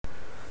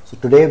So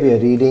today we are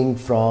reading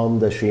from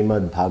the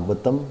Srimad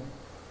Bhagavatam,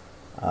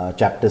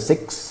 chapter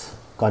 6,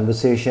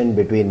 conversation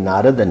between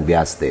Narada and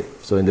Vyasadeva.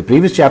 So in the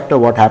previous chapter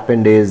what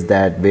happened is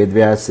that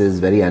Vedvyas is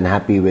very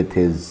unhappy with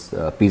his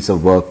piece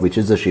of work, which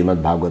is the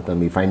Srimad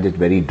Bhagavatam. He finds it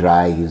very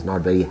dry, he's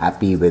not very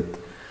happy with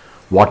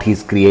what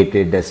he's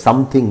created, there's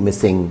something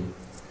missing,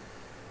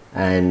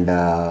 and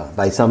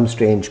by some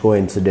strange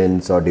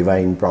coincidence or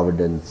divine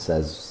providence,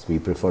 as we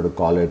prefer to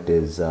call it,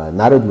 is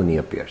Narad Muni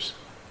appears.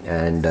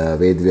 And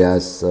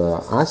Vedvyas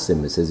asks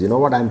him, he says, you know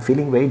what, I'm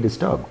feeling very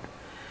disturbed.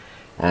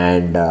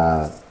 And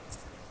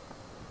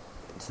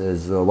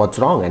says, what's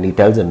wrong? And he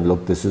tells him,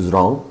 look, this is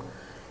wrong.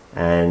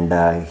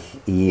 And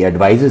he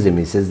advises him,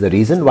 he says, the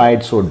reason why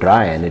it's so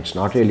dry and it's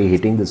not really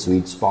hitting the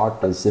sweet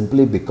spot is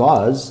simply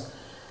because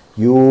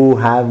you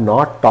have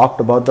not talked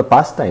about the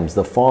pastimes,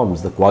 the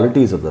forms, the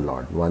qualities of the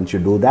Lord. Once you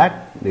do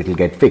that, it will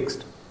get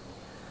fixed.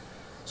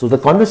 So the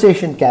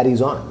conversation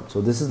carries on.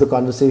 So this is the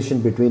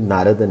conversation between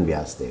Narada and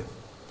Vyasadeva.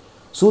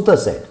 Suta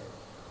said,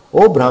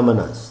 O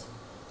Brahmanas,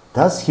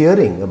 thus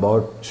hearing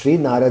about Sri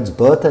Narad's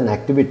birth and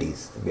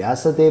activities,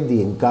 Vyasadeva,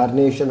 the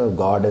incarnation of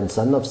God and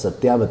son of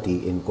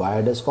Satyavati,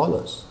 inquired as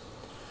follows.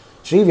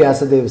 Sri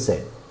Vyasadeva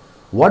said,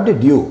 what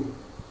did you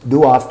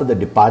do after the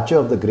departure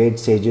of the great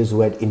sages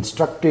who had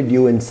instructed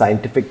you in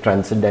scientific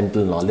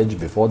transcendental knowledge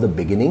before the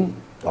beginning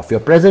of your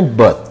present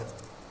birth?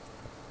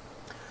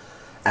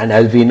 And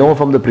as we know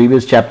from the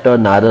previous chapter,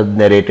 Narada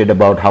narrated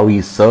about how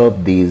he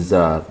served these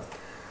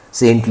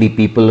saintly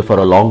people for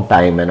a long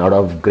time, and out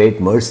of great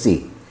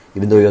mercy,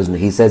 even though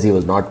he says he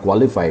was not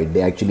qualified,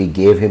 they actually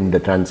gave him the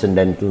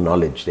transcendental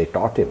knowledge, they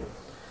taught him,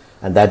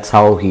 and that's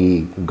how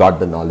he got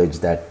the knowledge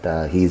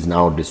that he is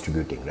now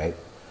distributing, right?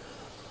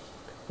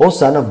 O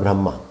son of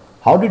Brahma,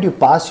 how did you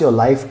pass your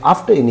life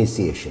after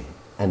initiation,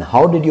 and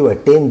how did you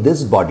attain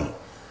this body,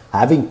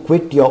 having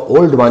quit your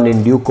old one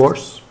in due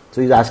course?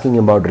 So he's asking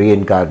about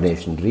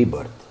reincarnation,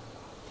 rebirth.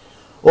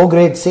 O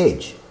great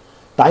sage,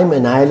 time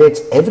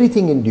annihilates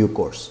everything in due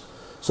course.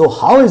 So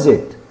how is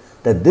it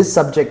that this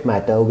subject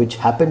matter which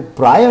happened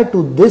prior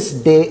to this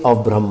day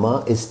of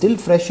Brahma is still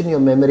fresh in your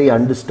memory,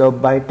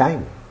 undisturbed by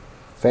time?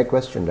 Fair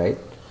question, right?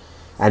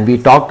 And we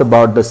talked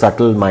about the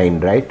subtle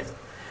mind, right?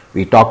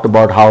 We talked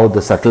about how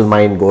the subtle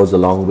mind goes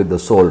along with the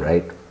soul,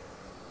 right?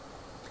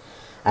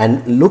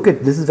 And look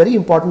at, this is very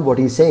important what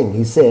he's saying.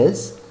 He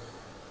says,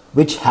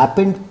 which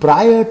happened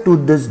prior to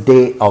this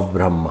day of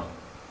Brahma.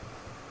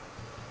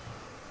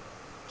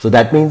 So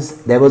that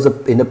means there was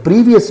in a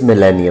previous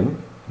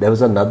millennium, there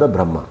was another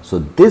Brahma. So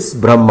this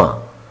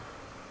Brahma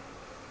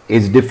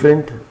is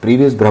different,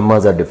 previous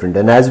Brahmas are different.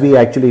 And as we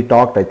actually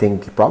talked, I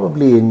think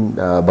probably in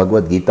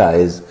Bhagavad Gita,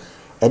 is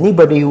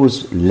anybody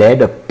who's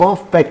led a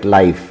perfect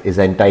life is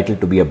entitled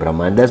to be a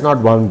Brahma. And there's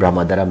not one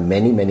Brahma, there are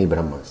many, many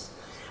Brahmas.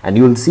 And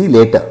you will see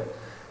later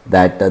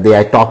that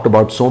I talked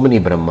about so many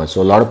Brahmas.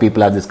 So a lot of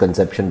people have this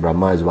conception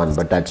Brahma is one,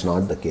 but that's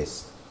not the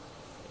case.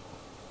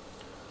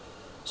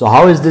 So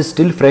how is this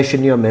still fresh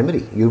in your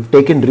memory? You've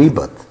taken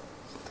rebirth.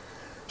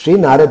 Sri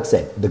Narad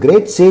said, the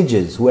great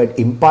sages who had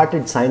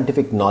imparted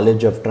scientific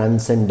knowledge of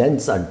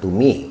transcendence unto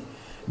me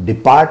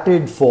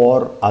departed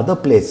for other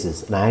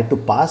places, and I had to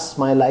pass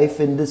my life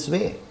in this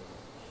way.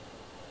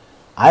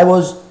 I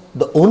was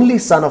the only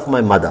son of my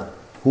mother,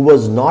 who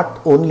was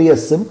not only a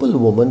simple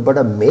woman but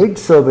a maid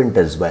servant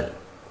as well.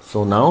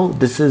 So now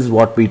this is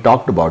what we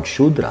talked about,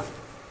 Shudra,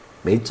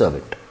 maid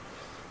servant.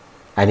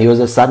 And he was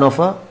a son of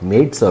a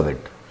maid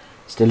servant.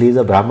 Still he is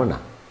a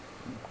Brahmana.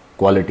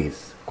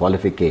 Qualities,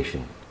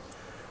 qualification,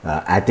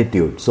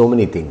 attitude, so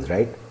many things,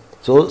 right?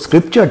 So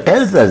scripture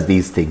tells us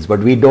these things, but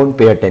we don't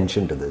pay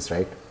attention to this,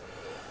 right?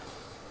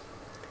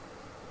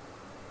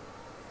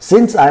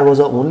 Since I was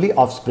her only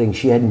offspring,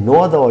 she had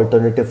no other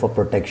alternative for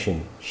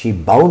protection. She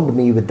bound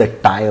me with the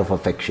tie of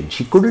affection.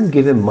 She couldn't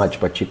give him much,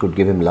 but she could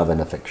give him love and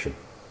affection.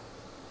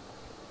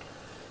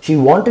 She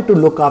wanted to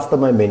look after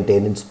my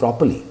maintenance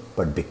properly,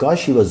 but because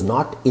she was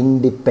not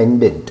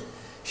independent,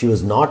 she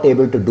was not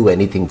able to do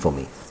anything for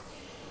me.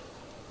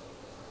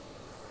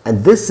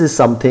 And this is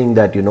something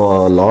that, a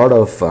lot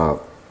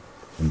of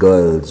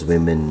girls,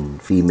 women,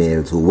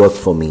 females who work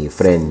for me,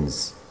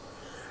 friends,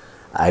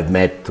 I've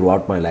met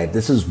throughout my life,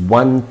 this is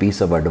one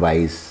piece of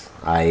advice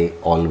I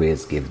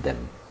always give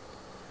them.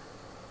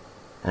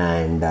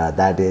 And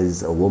that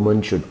is, a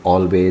woman should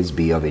always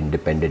be of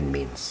independent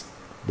means.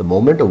 The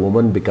moment a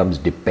woman becomes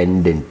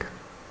dependent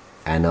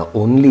and her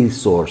only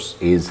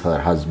source is her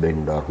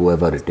husband or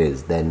whoever it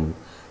is, then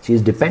she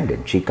is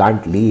dependent. She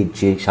can't lead.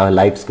 Her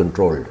life's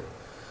controlled.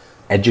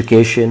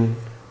 Education,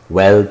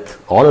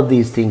 wealth, all of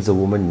these things a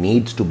woman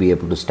needs to be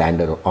able to stand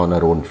on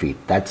her own feet.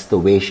 That's the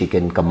way she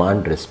can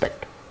command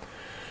respect.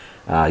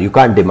 You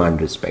can't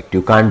demand respect.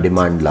 You can't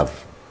demand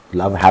love.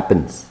 Love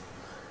happens.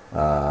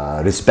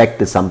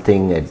 Respect is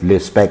something,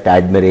 respect,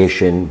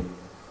 admiration,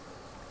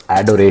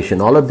 adoration,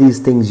 all of these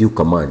things you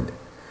command.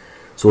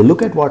 So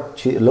look at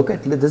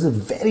this is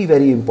very,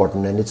 very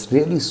important, and it's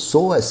really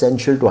so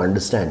essential to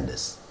understand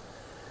this.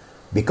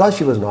 Because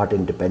she was not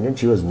independent,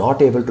 she was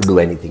not able to do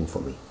anything for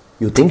me.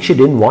 You think she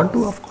didn't want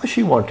to? Of course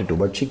she wanted to,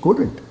 but she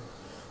couldn't.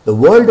 The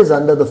world is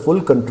under the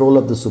full control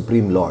of the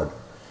Supreme Lord.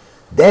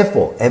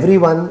 Therefore,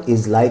 everyone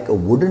is like a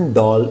wooden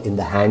doll in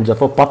the hands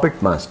of a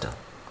puppet master.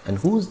 And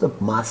who's the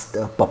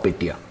master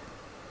puppeteer?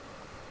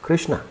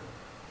 Krishna.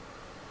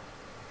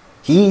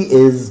 He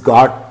is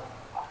got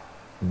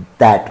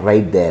that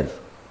right there.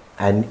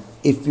 And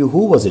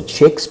who was it?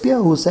 Shakespeare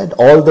who said,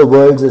 all the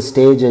world's a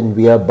stage and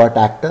we are but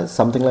actors,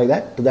 something like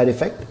that, to that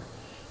effect,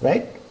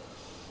 right?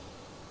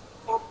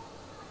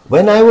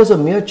 When I was a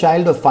mere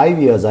child of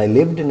 5 years, I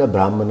lived in a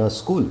Brahmana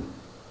school.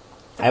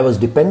 I was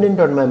dependent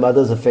on my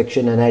mother's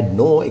affection and had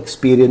no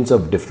experience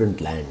of different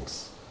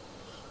lands.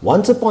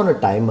 Once upon a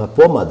time, my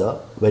poor mother,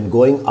 when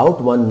going out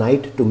one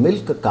night to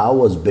milk a cow,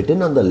 was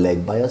bitten on the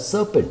leg by a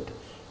serpent,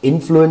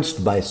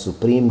 influenced by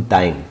supreme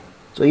time.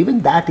 So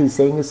even that he's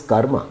saying is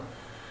karma.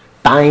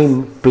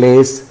 Time,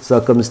 place,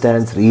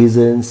 circumstance,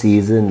 reason,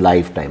 season,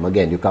 lifetime.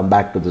 Again, you come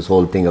back to this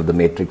whole thing of the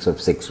matrix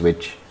of 6,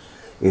 which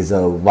is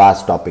a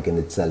vast topic in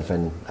itself,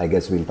 and I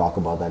guess we'll talk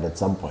about that at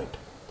some point.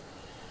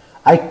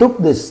 I took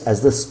this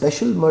as the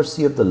special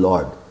mercy of the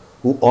Lord,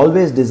 who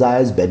always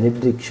desires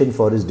benediction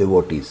for his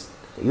devotees.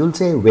 You'll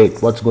say,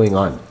 wait, what's going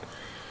on?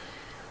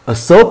 A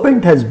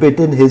serpent has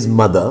bitten his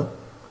mother,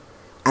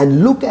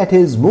 and look at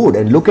his mood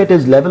and look at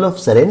his level of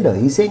surrender.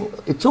 He's saying,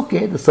 it's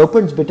okay, the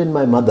serpent's bitten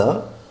my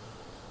mother,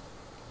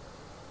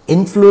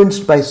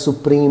 influenced by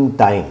supreme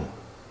time.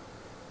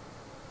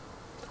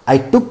 I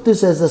took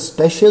this as a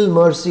special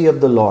mercy of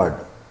the Lord.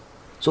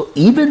 So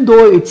even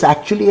though it's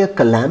actually a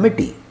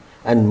calamity,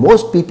 and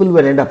most people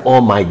will end up,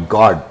 oh my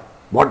God,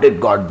 what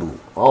did God do?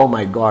 Oh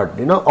my God.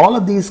 All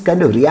of these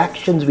kind of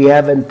reactions we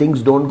have when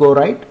things don't go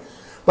right.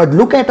 But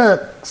look at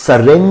a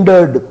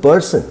surrendered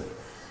person.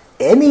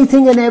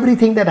 Anything and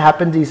everything that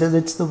happens, he says,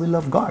 it's the will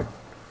of God.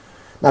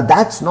 Now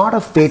that's not a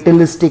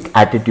fatalistic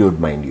attitude,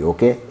 mind you,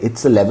 okay?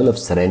 It's a level of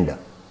surrender.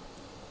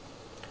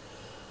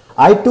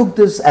 I took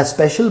this as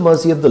special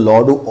mercy of the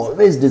Lord, who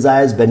always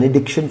desires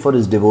benediction for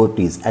his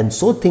devotees, and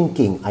so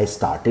thinking I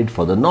started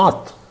for the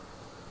north,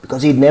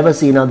 because he'd never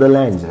seen other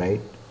lands,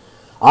 right?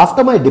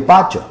 After my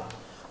departure,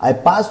 I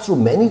passed through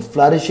many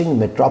flourishing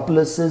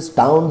metropolises,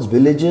 towns,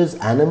 villages,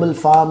 animal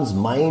farms,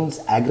 mines,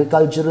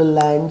 agricultural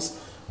lands,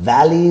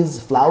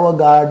 valleys, flower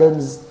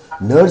gardens,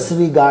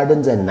 nursery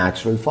gardens, and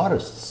natural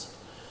forests.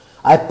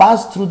 I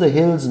passed through the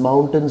hills,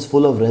 mountains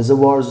full of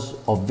reservoirs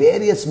of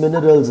various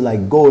minerals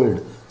like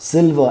gold,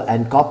 silver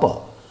and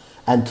copper,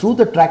 and through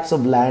the tracts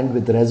of land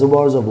with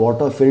reservoirs of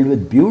water filled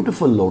with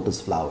beautiful lotus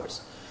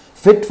flowers,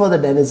 fit for the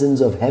denizens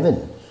of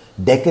heaven,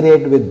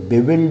 decorated with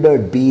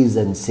bewildered bees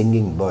and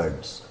singing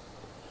birds.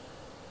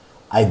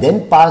 I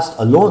then passed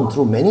alone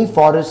through many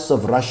forests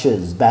of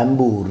rushes,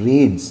 bamboo,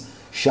 reeds,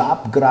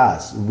 sharp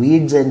grass,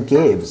 weeds and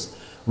caves,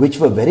 which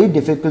were very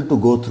difficult to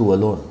go through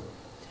alone.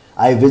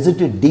 I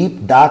visited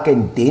deep, dark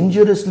and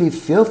dangerously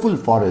fearful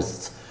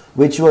forests,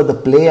 which were the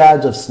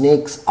playards of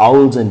snakes,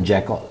 owls and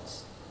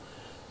jackals.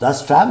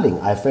 Thus travelling,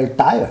 I felt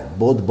tired,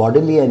 both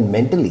bodily and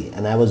mentally,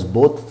 and I was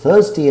both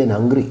thirsty and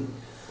hungry.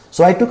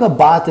 So I took a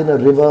bath in a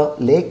river,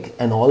 lake,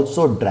 and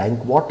also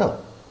drank water.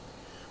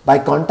 By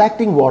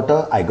contacting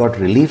water, I got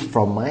relief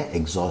from my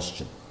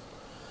exhaustion.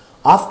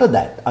 After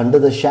that, under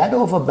the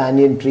shadow of a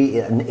banyan tree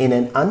in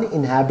an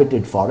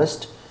uninhabited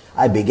forest,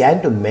 I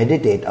began to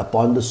meditate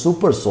upon the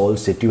super soul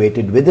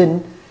situated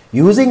within,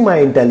 using my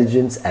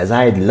intelligence as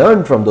I had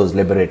learned from those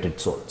liberated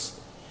souls.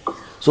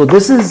 So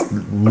this is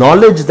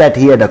knowledge that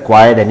he had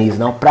acquired, and he is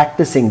now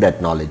practicing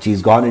that knowledge.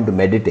 He's gone into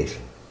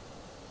meditation.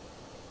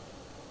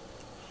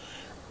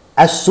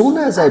 As soon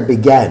as I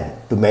began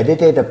to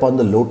meditate upon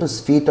the lotus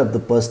feet of the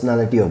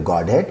personality of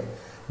Godhead,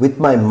 with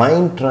my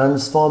mind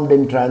transformed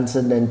in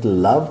transcendental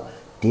love,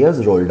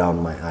 tears rolled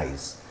down my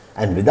eyes.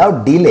 And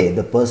without delay,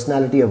 the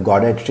personality of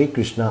Godhead Sri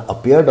Krishna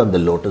appeared on the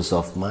lotus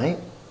of my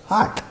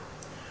heart.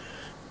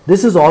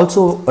 This is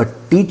also a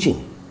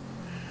teaching.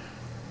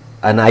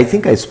 And I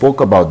think I spoke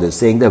about this,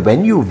 saying that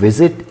when you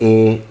visit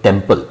a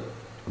temple,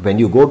 when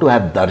you go to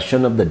have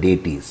darshan of the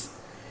deities,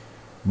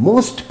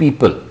 most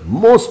people,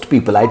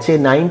 I'd say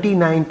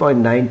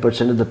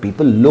 99.9% of the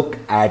people look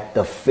at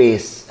the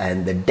face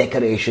and the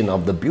decoration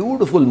of the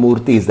beautiful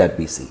murtis that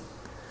we see.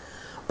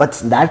 But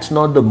that's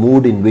not the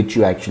mood in which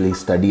you actually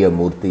study a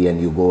murti and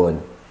you go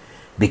and,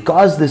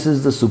 because this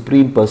is the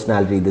Supreme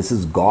Personality, this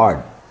is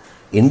God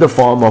in the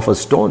form of a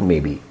stone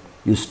maybe,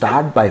 you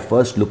start by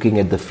first looking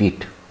at the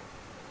feet.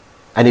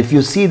 And if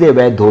you see they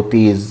wear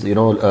dhotis,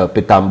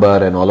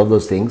 pitambar and all of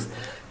those things,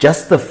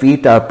 just the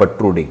feet are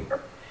protruding.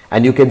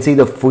 And you can see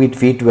the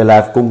feet will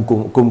have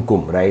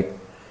kumkum, right?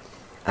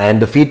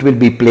 And the feet will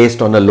be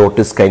placed on a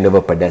lotus kind of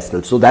a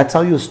pedestal. So that's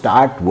how you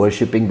start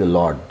worshipping the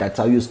Lord. That's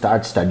how you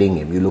start studying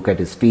Him. You look at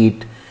His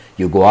feet,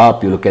 you go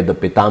up, you look at the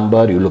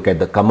pitambar, you look at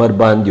the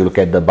kamarband, you look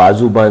at the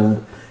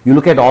bazuband. You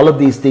look at all of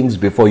these things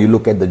before you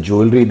look at the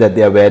jewelry that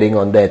they are wearing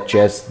on their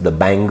chest, the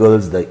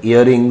bangles, the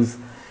earrings.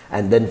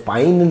 And then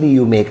finally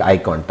you make eye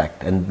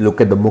contact and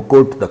look at the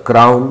mukut, the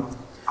crown.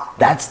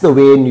 That's the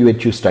way in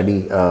which you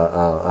study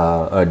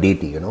a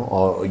deity,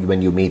 or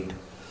when you meet.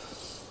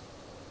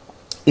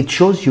 It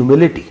shows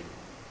humility,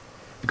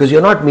 because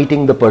you're not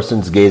meeting the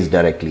person's gaze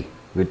directly.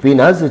 Between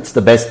us, it's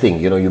the best thing.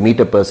 You meet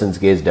a person's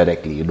gaze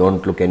directly. You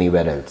don't look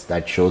anywhere else.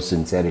 That shows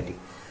sincerity.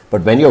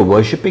 But when you're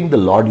worshipping the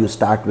Lord, you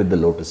start with the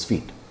lotus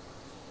feet.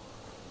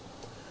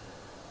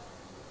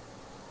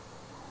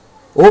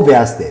 O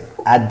Vyasadeva,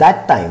 at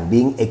that time,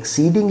 being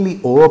exceedingly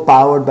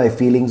overpowered by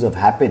feelings of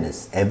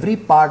happiness, every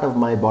part of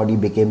my body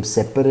became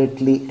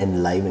separately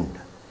enlivened.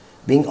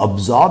 Being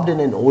absorbed in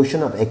an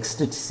ocean of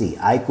ecstasy,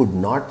 I could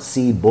not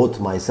see both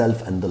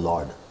myself and the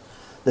Lord.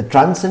 The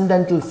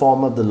transcendental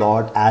form of the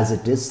Lord as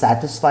it is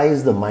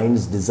satisfies the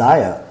mind's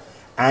desire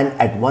and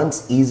at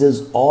once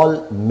eases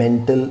all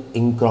mental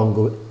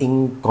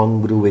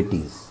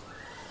incongruities.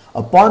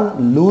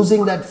 Upon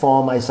losing that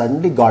form, I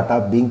suddenly got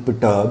up, being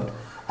perturbed,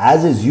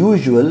 as is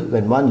usual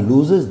when one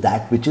loses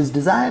that which is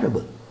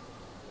desirable.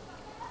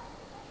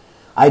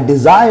 I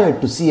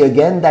desired to see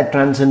again that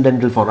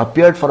transcendental form,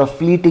 appeared for a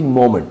fleeting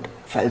moment,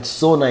 felt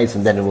so nice,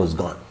 and then it was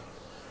gone.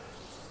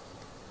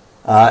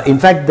 In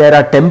fact, there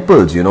are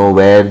temples,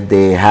 where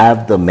they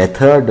have the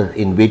method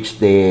in which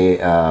they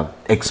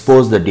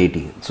expose the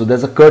deity. So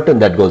there's a curtain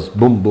that goes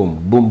boom,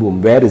 boom, boom,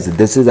 boom. Where is it?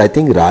 This is, I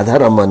think, Radha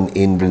Raman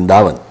in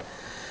Vrindavan,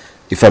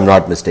 if I'm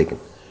not mistaken.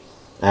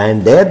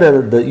 And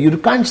there, you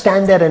can't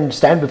stand there and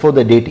stand before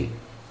the deity.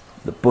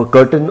 The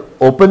curtain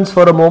opens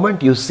for a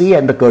moment, you see,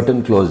 and the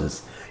curtain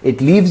closes.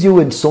 It leaves you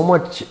in so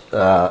much,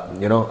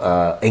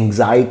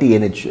 anxiety,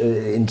 and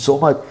in so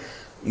much.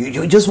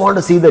 You just want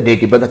to see the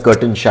deity, but the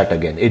curtain shut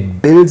again.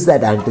 It builds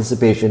that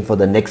anticipation for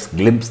the next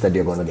glimpse that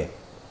you're going to get.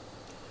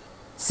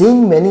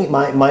 Seeing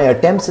my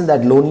attempts in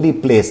that lonely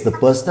place, the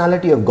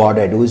personality of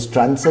Godhead, who is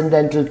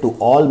transcendental to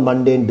all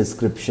mundane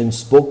description,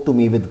 spoke to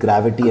me with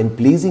gravity and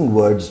pleasing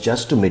words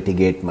just to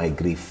mitigate my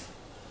grief.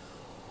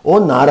 O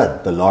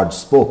Narad, the Lord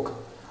spoke,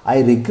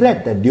 I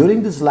regret that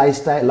during this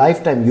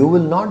lifetime you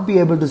will not be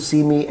able to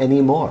see me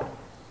anymore.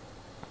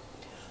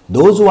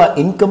 Those who are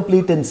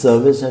incomplete in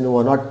service and who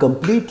are not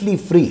completely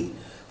free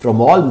from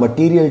all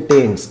material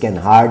taints can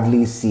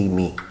hardly see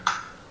me.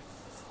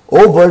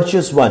 O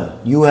virtuous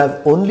one, you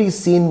have only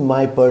seen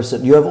my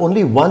person. You have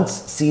only once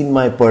seen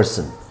my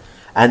person.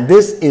 And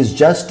this is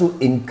just to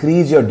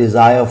increase your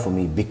desire for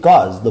me,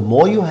 because the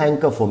more you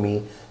hanker for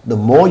me, the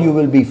more you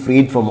will be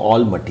freed from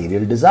all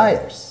material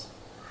desires.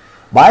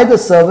 By the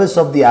service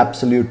of the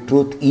absolute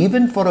truth,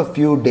 even for a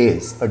few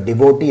days, a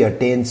devotee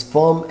attains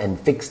firm and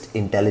fixed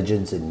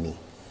intelligence in me.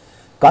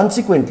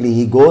 Consequently,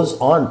 he goes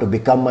on to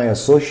become my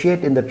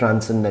associate in the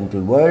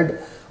transcendental world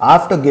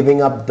after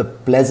giving up the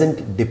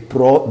pleasant,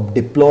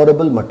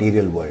 deplorable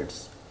material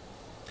worlds.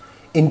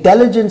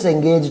 Intelligence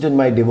engaged in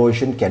my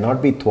devotion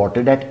cannot be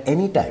thwarted at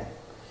any time.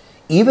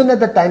 Even at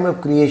the time of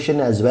creation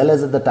as well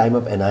as at the time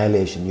of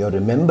annihilation, your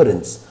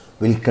remembrance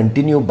will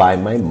continue by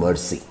my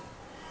mercy.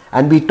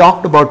 And we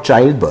talked about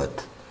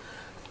childbirth.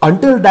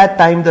 Until that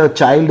time, the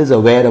child is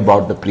aware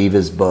about the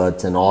previous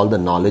births and all the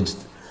knowledge,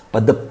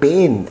 but the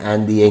pain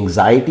and the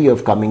anxiety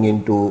of coming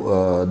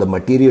into the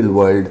material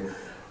world,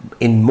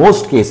 in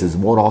most cases,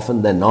 more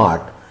often than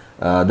not,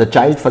 the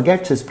child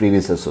forgets his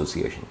previous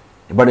association.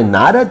 But in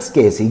Narad's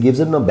case, he gives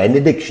him a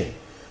benediction.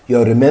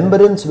 Your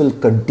remembrance will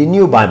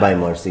continue by my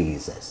mercy, he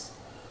says.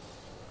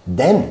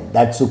 Then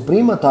that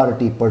supreme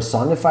authority,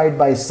 personified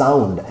by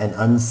sound and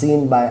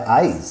unseen by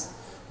eyes,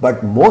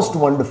 but most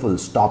wonderful,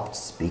 stopped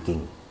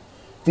speaking.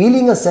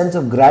 Feeling a sense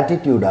of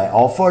gratitude, I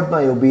offered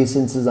my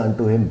obeisances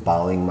unto him,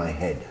 bowing my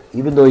head,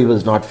 even though he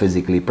was not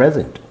physically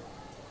present.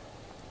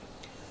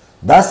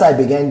 Thus I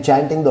began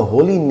chanting the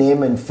holy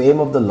name and fame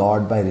of the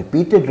Lord by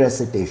repeated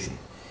recitation,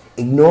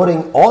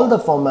 ignoring all the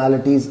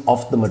formalities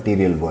of the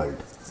material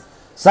world.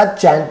 Such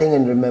chanting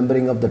and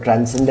remembering of the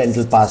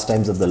transcendental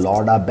pastimes of the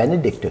Lord are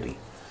benedictory.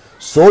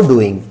 So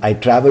doing, I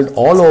travelled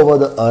all over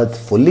the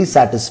earth, fully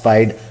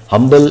satisfied,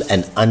 humble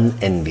and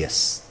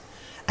unenvious.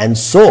 And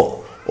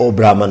so, O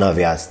Brahmana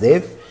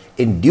Vyasadeva,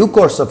 in due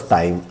course of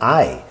time,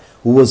 I,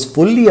 who was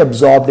fully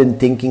absorbed in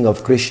thinking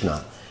of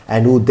Krishna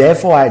and who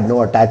therefore had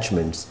no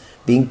attachments,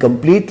 being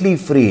completely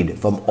freed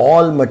from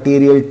all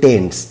material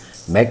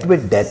taints, met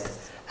with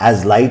death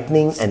as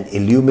lightning and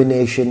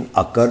illumination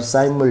occur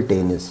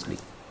simultaneously.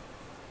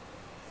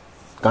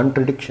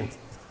 Contradiction.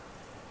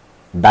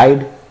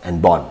 Died and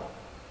born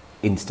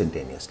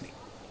instantaneously.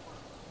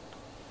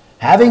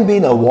 Having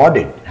been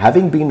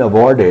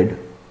awarded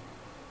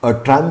a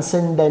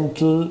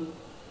transcendental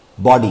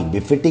body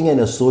befitting an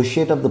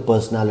associate of the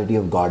personality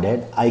of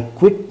Godhead, I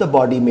quit the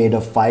body made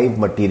of 5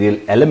 material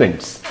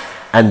elements,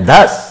 and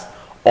thus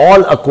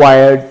all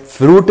acquired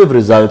fruitive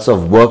results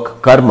of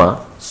work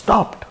karma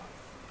stopped.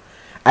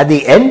 At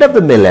the end of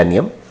the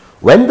millennium,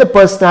 when the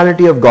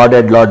personality of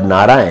Godhead Lord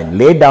Narayan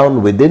lay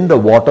down within the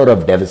water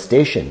of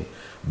devastation,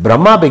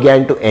 Brahma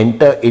began to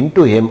enter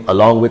into him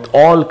along with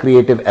all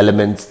creative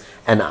elements,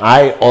 and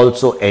I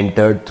also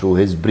entered through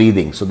his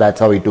breathing. So that's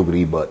how he took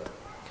rebirth.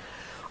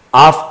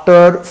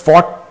 After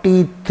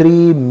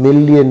 43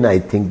 million, I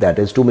think that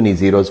is too many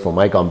zeros for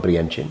my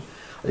comprehension,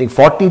 I think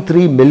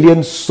 43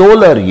 million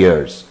solar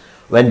years,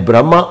 when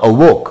Brahma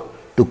awoke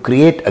to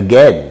create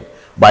again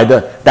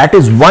that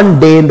is one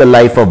day in the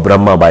life of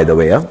Brahma, by the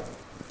way.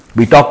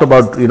 We talked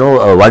about,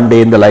 one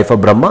day in the life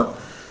of Brahma.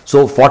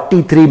 So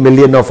 43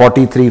 million or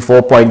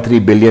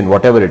 4.3 billion,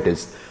 whatever it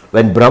is,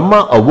 when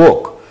Brahma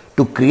awoke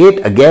to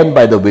create again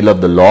by the will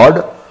of the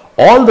Lord,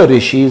 all the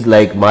rishis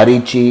like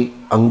Marichi,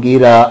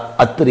 Angira,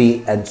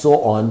 Atri and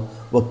so on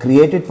were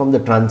created from the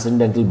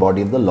transcendental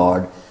body of the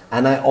Lord,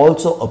 and I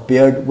also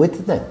appeared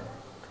with them.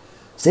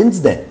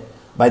 Since then,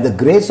 by the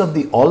grace of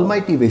the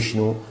Almighty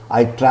Vishnu,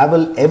 I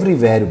travel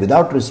everywhere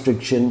without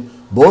restriction,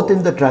 both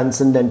in the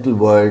transcendental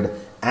world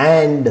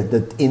and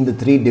in the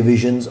three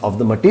divisions of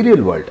the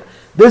material world.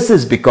 This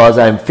is because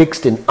I am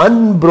fixed in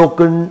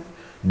unbroken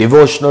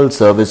devotional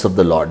service of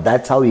the Lord.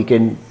 That's how he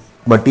can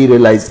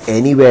materialize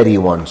anywhere he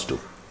wants to.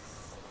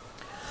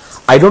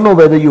 I don't know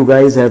whether you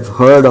guys have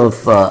heard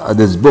of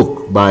this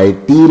book by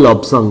T.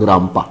 Lobsang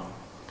Rampa.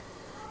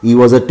 He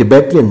was a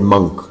Tibetan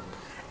monk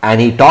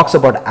and he talks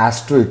about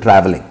astral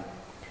traveling.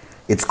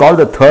 It's called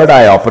the third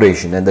eye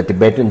operation and the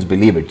Tibetans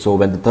believe it. So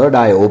when the third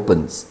eye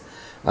opens,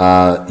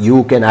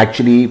 you can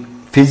actually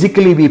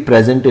physically be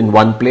present in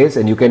one place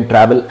and you can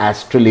travel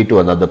astrally to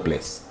another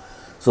place.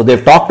 So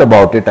they've talked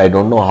about it. I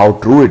don't know how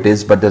true it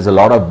is, but there's a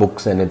lot of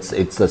books and it's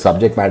the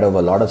subject matter of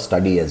a lot of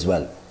study as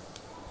well.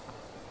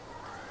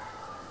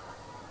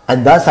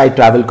 And thus I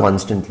travel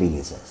constantly,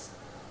 he says.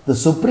 The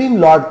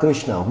Supreme Lord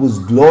Krishna, whose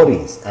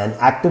glories and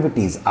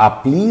activities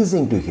are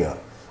pleasing to hear,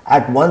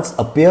 at once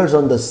appears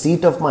on the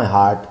seat of my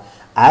heart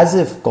as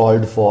if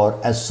called for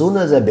as soon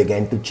as I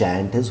began to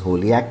chant his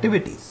holy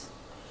activities.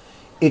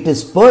 It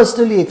is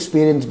personally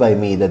experienced by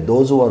me that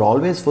those who are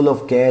always full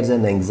of cares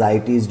and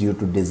anxieties due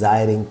to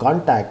desiring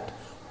contact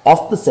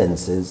of the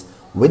senses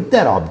with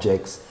their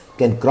objects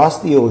can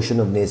cross the ocean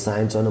of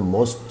nescience on a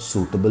most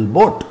suitable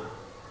boat.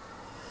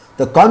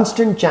 The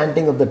constant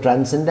chanting of the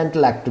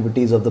transcendental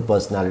activities of the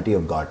personality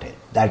of Godhead,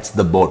 that's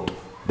the boat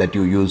that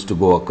you use to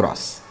go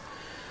across.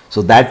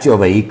 So that's your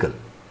vehicle.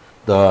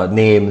 The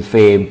name,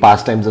 fame,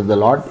 pastimes of the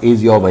Lord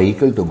is your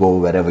vehicle to go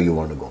wherever you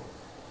want to go.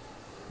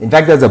 In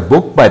fact, there's a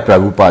book by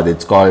Prabhupada,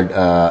 it's called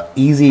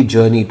Easy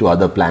Journey to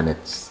Other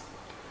Planets.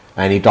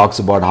 And he talks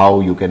about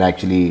how you can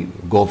actually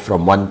go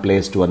from one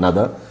place to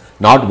another,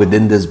 not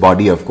within this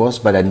body of course,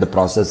 but in the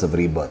process of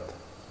rebirth.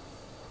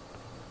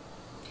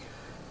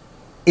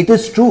 It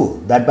is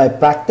true that by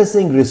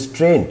practicing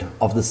restraint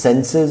of the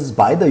senses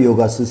by the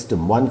yoga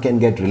system, one can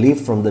get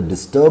relief from the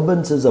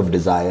disturbances of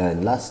desire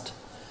and lust.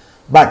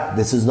 But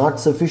this is not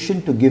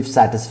sufficient to give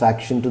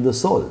satisfaction to the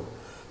soul.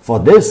 For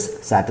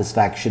this,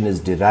 satisfaction is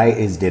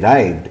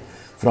derived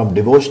from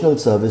devotional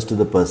service to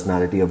the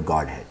personality of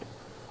Godhead.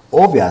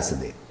 O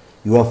Vyasadeva,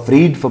 you are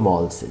freed from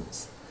all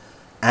sins.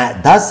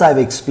 And thus I have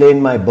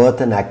explained my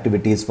birth and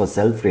activities for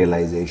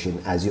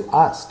self-realization as you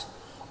asked.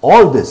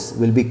 All this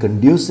will be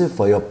conducive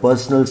for your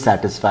personal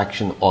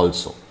satisfaction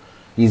also.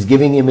 He is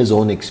giving him his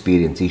own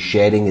experience. He is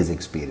sharing his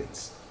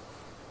experience.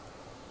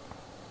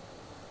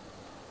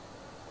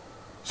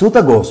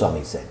 Suta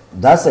Goswami said,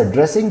 thus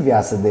addressing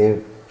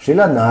Vyasadeva,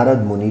 Srila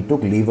Narad Muni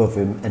took leave of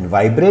him and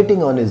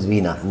vibrating on his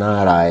veena,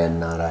 Narayan,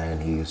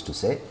 Narayan, he used to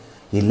say,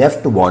 he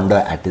left to wander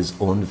at his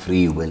own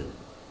free will.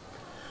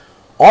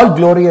 All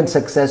glory and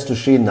success to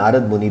Sri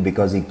Narad Muni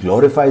because he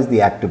glorifies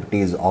the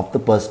activities of the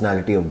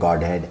personality of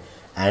Godhead,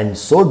 and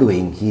so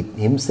doing he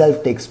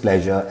himself takes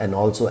pleasure and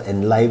also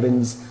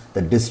enlivens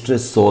the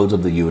distressed souls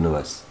of the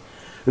universe.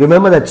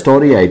 Remember that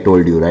story I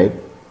told you, right?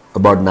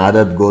 About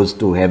Narad goes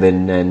to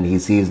heaven and he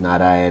sees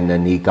Narayan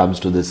and he comes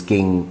to this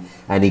king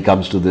and he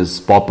comes to this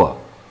pauper,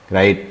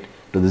 right?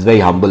 To this very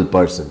humble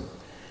person.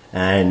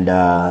 And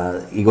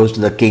he goes to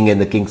the king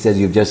and the king says,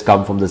 you've just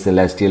come from the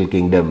celestial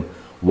kingdom.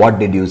 What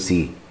did you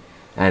see?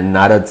 And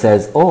Narad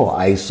says, oh,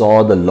 I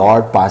saw the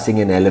Lord passing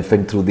an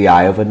elephant through the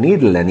eye of a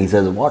needle. And he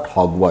says, what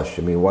hogwash?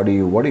 I mean, what are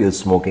you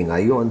smoking? Are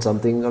you on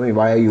something? I mean,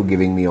 why are you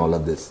giving me all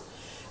of this?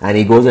 And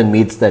he goes and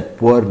meets that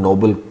poor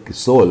noble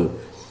soul.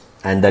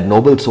 And that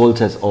noble soul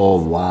says,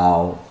 oh,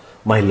 wow,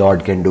 my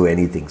Lord can do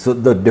anything. So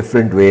the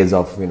different ways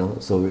of,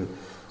 so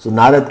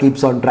Narad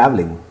keeps on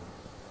traveling.